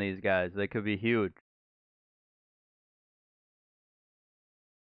sit on these guys. They could be huge.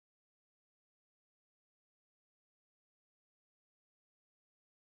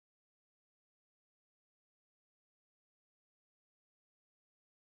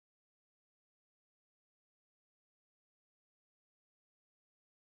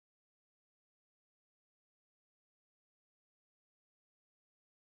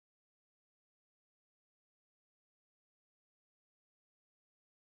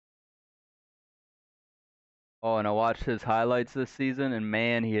 Oh, and I watched his highlights this season, and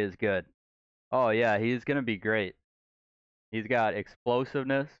man, he is good. Oh yeah, he's gonna be great. He's got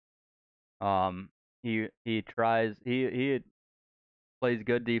explosiveness. Um, he plays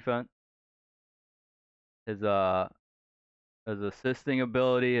good defense. his assisting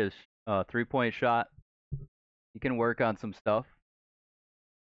ability, his 3-point shot. He can work on some stuff.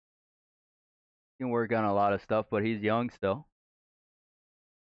 He can work on a lot of stuff, but he's young still.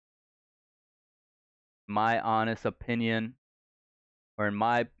 My honest opinion, or in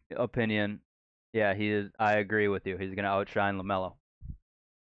my opinion, yeah, he is. I agree with you. He's gonna outshine LaMelo.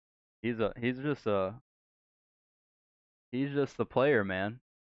 He's just the player, man.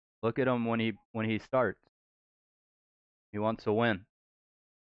 Look at him when he starts. He wants to win.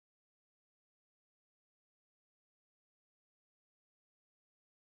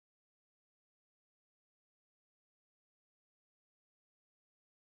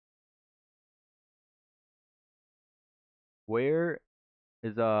 Where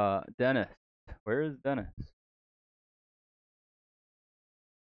is Dennis? Where is Dennis?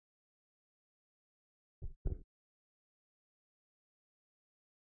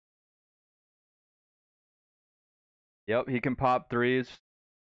 Yep, he can pop threes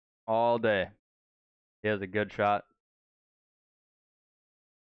all day. He has a good shot.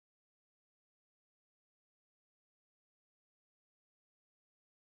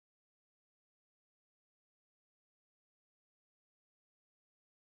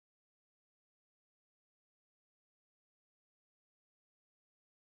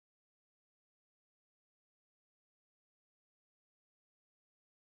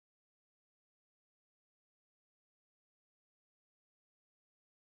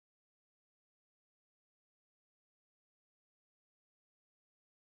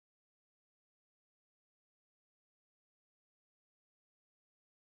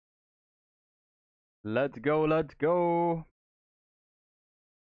 Let's go, let's go.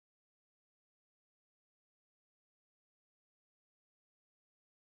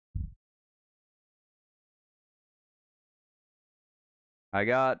 I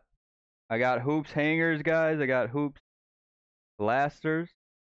got hoops hangers, guys. I got hoops blasters.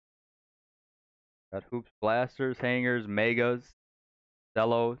 Got hoops blasters, hangers, megas,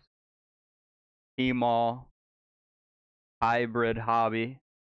 cellos, Tmall, hybrid hobby.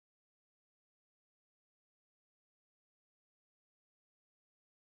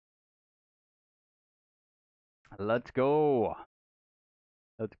 Let's go.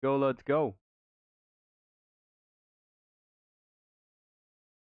 Let's go, let's go.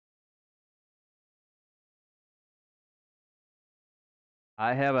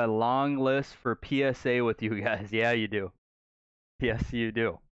 I have a long list for PSA with you guys. Yeah, you do. Yes, you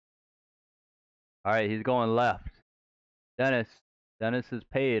do. All right, he's going left. Dennis. Dennis is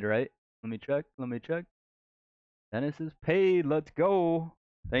paid, right? Let me check. Let me check. Dennis is paid. Let's go.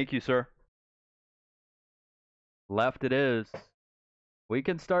 Thank you, sir. Left it is. We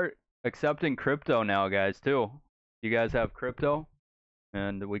can start accepting crypto now, guys, too. You guys have crypto?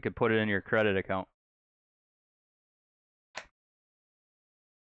 And we could put it in your credit account.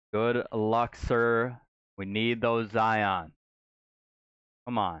 Good luck, sir. We need those Zion.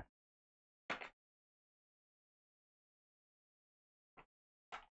 Come on.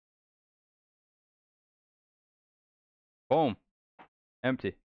 Boom.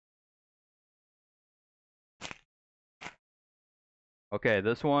 Empty. Okay,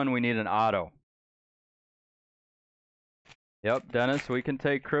 this one we need an auto. Yep, Dennis, we can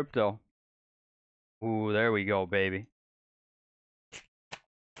take crypto. Ooh, there we go, baby.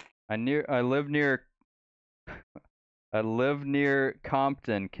 I live near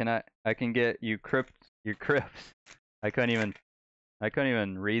Compton. I can get you your crypts. I couldn't even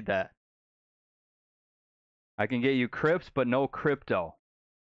read that. I can get you crypts but no crypto.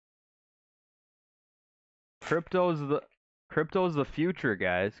 Crypto's the future,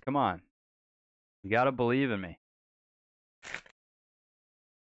 guys. Come on. You got to believe in me.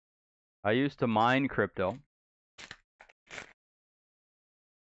 I used to mine crypto.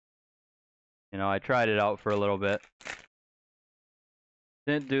 You know, I tried it out for a little bit.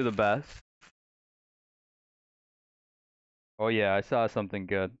 Didn't do the best. Oh yeah, I saw something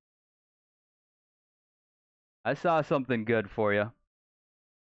good. I saw something good for you. All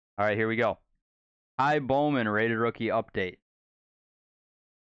right, here we go. Ty Bowman rated rookie update.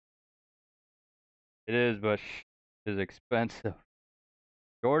 It is, but it is expensive.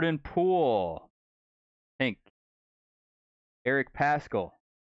 Jordan Poole, pink. Eric Pascal,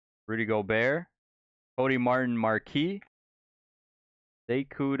 Rudy Gobert, Cody Martin Marquis,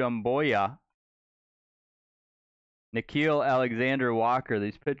 Sekou Doumbouya, Nikhil Alexander Walker.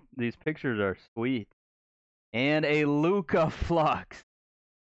 These pictures are sweet. And a Luka Flux.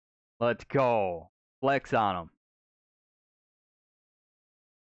 Let's go. Flex on him.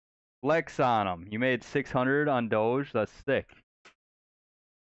 Flex on him. You made 600 on Doge. That's sick.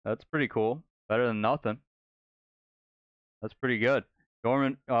 That's pretty cool. Better than nothing. That's pretty good.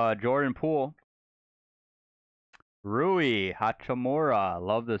 Jordan Poole. Rui Hachimura.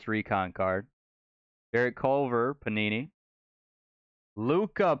 Love this recon card. Garrett Culver, Panini.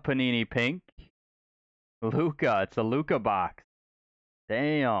 Luca Panini Pink. Luca. It's a Luca box.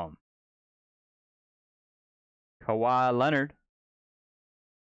 Damn. Kawhi Leonard.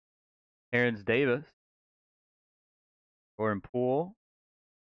 Terrence Davis. Jordan Poole.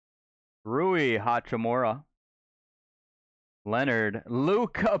 Rui Hachimura. Leonard.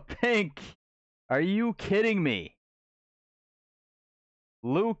 Luca Pink. Are you kidding me?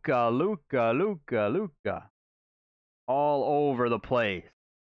 Luca. All over the place.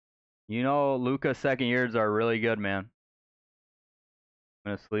 You know, Luca's second years are really good, man.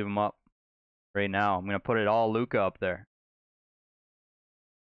 I'm going to sleeve them up right now. I'm going to put it all Luca up there.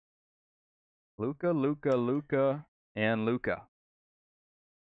 Luca, and Luca.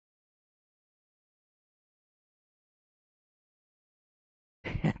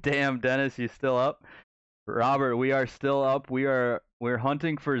 Damn, Dennis, you still up? Robert, we are still up. We're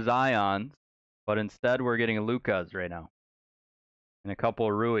hunting for Zions, but instead we're getting Lucas right now. And a couple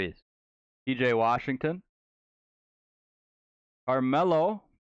of Ruiz. TJ Washington. Carmelo.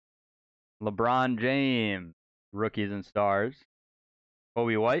 LeBron James. Rookies and stars.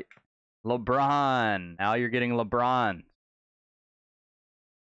 Kobe White. LeBron. Now you're getting LeBron.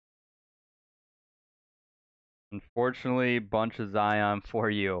 Unfortunately, bunch of Zion for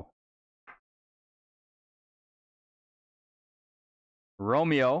you.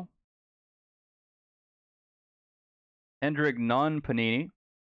 Romeo. Hendrick Nunn Panini.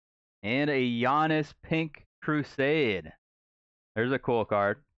 And a Giannis Pink Crusade. There's a cool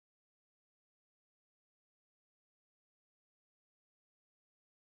card.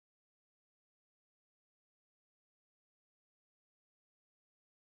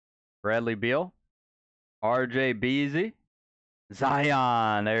 Bradley Beal. RJ Beasy.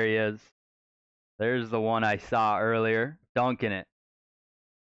 Zion. There he is. There's the one I saw earlier. Dunking it.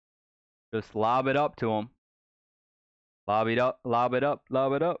 Just lob it up to him. Lob it up.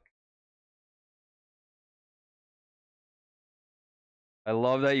 I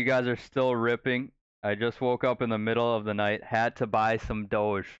love that you guys are still ripping. I just woke up in the middle of the night. Had to buy some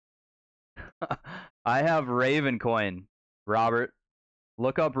Doge. I have Raven coin, Robert.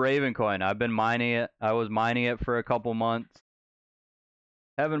 Look up Raven coin. I've been mining it. I was mining it for a couple months.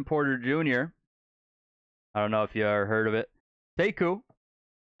 Evan Porter Jr. I don't know if you ever heard of it. Sekou.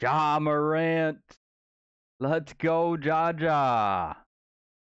 Ja Morant. Let's go, Jaja.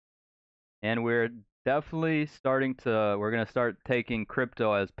 And we're definitely we're going to start taking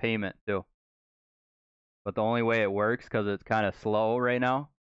crypto as payment too. But the only way it works, because it's kind of slow right now,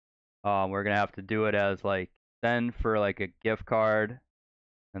 we're going to have to do it as like send for like a gift card.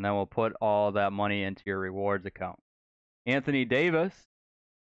 And then we'll put all that money into your rewards account. Anthony Davis.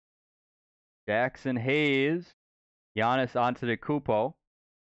 Jackson Hayes. Giannis Antetokounmpo.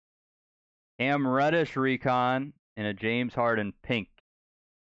 Cam Reddish recon. And a James Harden pink.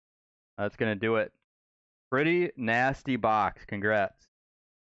 That's going to do it. Pretty nasty box. Congrats.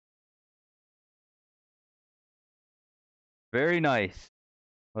 Very nice.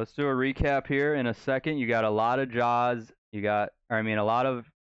 Let's do a recap here in a second. You got a lot of Jaws. A lot of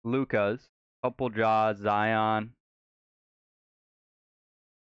Lucas. Couple Jaws. Zion.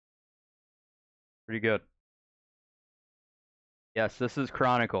 Pretty good. Yes, this is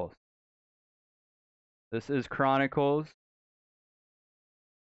Chronicles.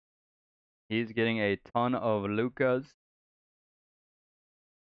 He's getting a ton of Lucas.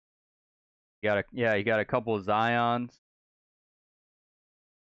 You got a couple of Zions.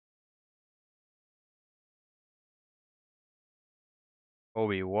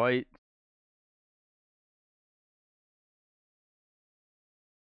 Kobe White.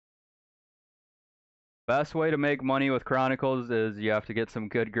 Best way to make money with Chronicles is you have to get some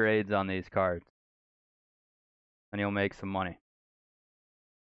good grades on these cards. And you'll make some money.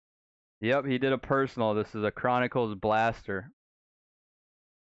 Yep, he did a personal. This is a Chronicles Blaster.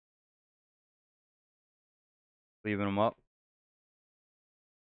 Leaving him up.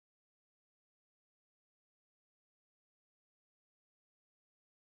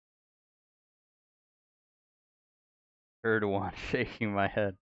 Third one, shaking my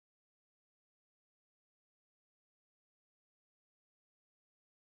head.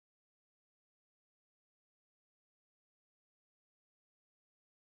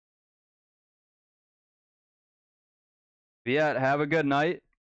 Viet, have a good night.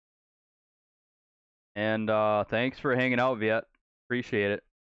 And thanks for hanging out, Viet. Appreciate it.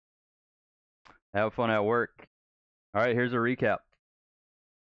 Have fun at work. All right, here's a recap.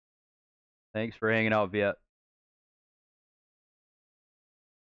 Thanks for hanging out, Viet.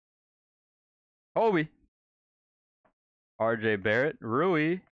 Kobe. RJ Barrett.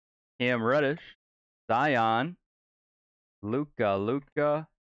 Rui. Cam Reddish. Zion. Luka.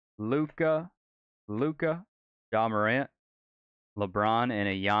 Ja Morant. LeBron, and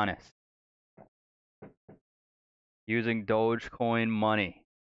a Giannis. Using Dogecoin money.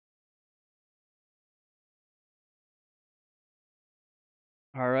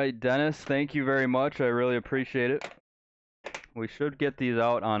 All right, Dennis, thank you very much. I really appreciate it. We should get these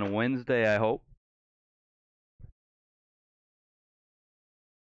out on Wednesday, I hope.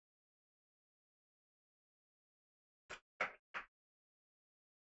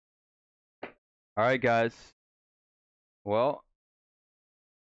 All right, guys. Well,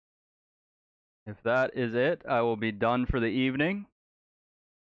 if that is it, I will be done for the evening.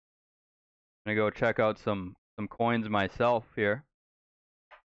 I'm gonna go check out some coins myself here.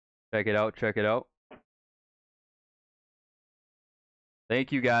 Check it out, check it out.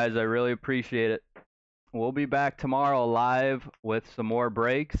 Thank you guys, I really appreciate it. We'll be back tomorrow live with some more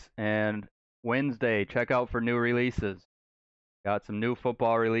breaks, and Wednesday, check out for new releases. Got some new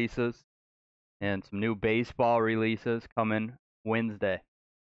football releases and some new baseball releases coming Wednesday.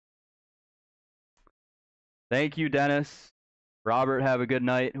 Thank you, Dennis. Robert, have a good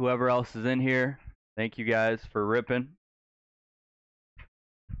night. Whoever else is in here, thank you guys for ripping.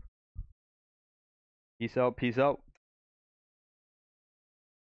 Peace out, peace out.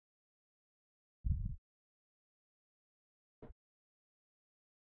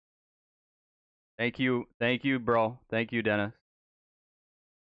 Thank you, bro. Thank you, Dennis.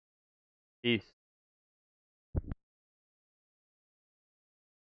 Peace.